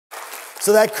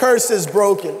So that curse is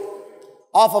broken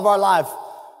off of our life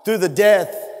through the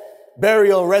death,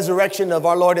 burial, resurrection of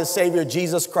our Lord and Savior,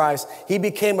 Jesus Christ. He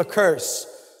became a curse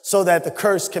so that the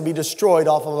curse can be destroyed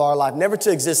off of our life, never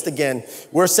to exist again.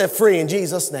 We're set free in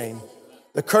Jesus' name.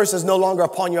 The curse is no longer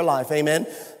upon your life. Amen.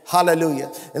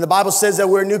 Hallelujah. And the Bible says that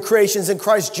we're new creations in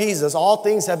Christ Jesus. All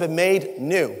things have been made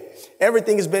new.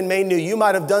 Everything has been made new. You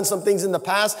might have done some things in the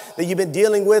past that you've been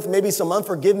dealing with, maybe some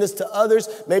unforgiveness to others,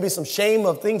 maybe some shame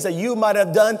of things that you might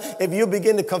have done. If you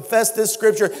begin to confess this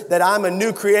scripture that I'm a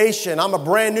new creation, I'm a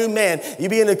brand new man, you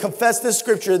begin to confess this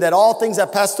scripture that all things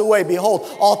have passed away. Behold,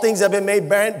 all things have been made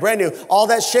brand new. All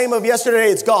that shame of yesterday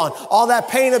is gone. All that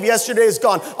pain of yesterday is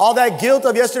gone. All that guilt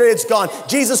of yesterday is gone.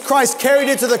 Jesus Christ carried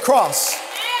it to the cross.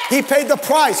 He paid the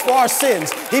price for our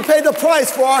sins. He paid the price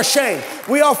for our shame.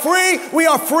 We are free. We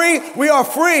are free. We are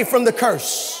free from the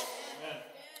curse.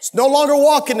 It's no longer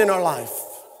walking in our life.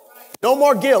 No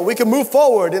more guilt. We can move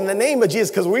forward in the name of Jesus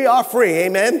because we are free.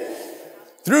 Amen.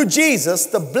 Through Jesus,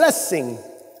 the blessing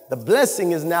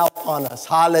is now upon us.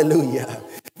 Hallelujah.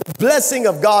 The blessing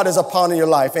of God is upon your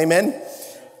life. Amen.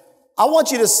 I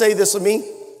want you to say this with me.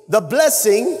 The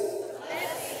blessing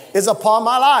is upon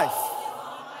my life.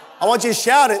 I want you to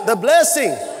shout it. The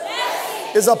blessing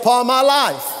is upon my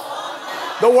life.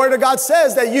 The word of God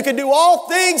says that you can do all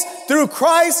things through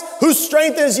Christ who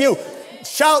strengthens you.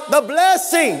 Shout, the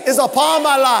blessing is upon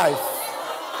my life.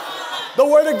 The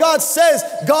word of God says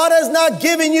God has not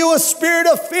given you a spirit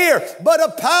of fear, but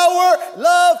of power,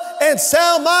 love, and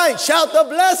sound mind. Shout, the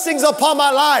blessings upon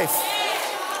my life.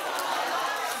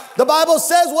 The Bible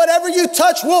says whatever you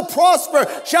touch will prosper.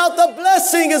 Shout, the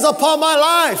blessing is upon my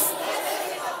life.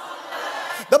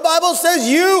 The Bible says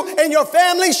you and your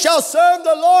family shall serve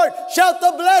the Lord. Shout,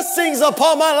 the blessings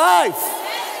upon my life.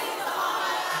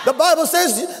 The Bible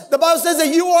says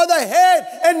that you are the head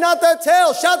and not the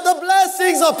tail. Shout, the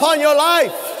blessings upon your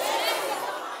life.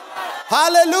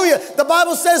 Hallelujah. The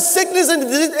Bible says sickness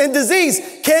and disease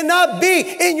cannot be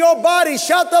in your body.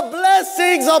 Shout, the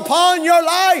blessings upon your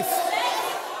life.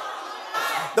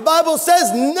 The Bible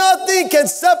says nothing can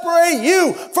separate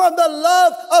you from the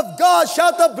love of God.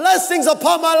 Shout, the blessings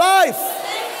upon my life.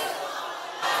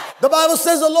 The Bible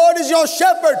says the Lord is your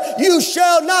shepherd. You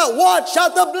shall not want.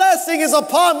 Shout, the blessing is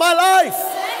upon my life.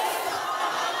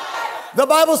 The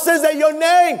Bible says that your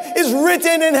name is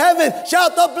written in heaven.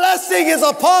 Shout, the blessing is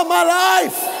upon my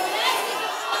life.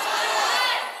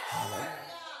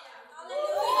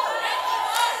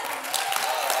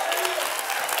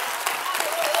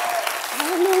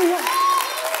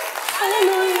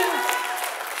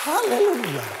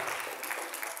 Hallelujah.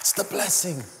 It's the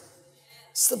blessing.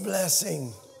 It's the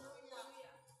blessing.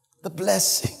 The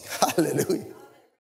blessing. Hallelujah.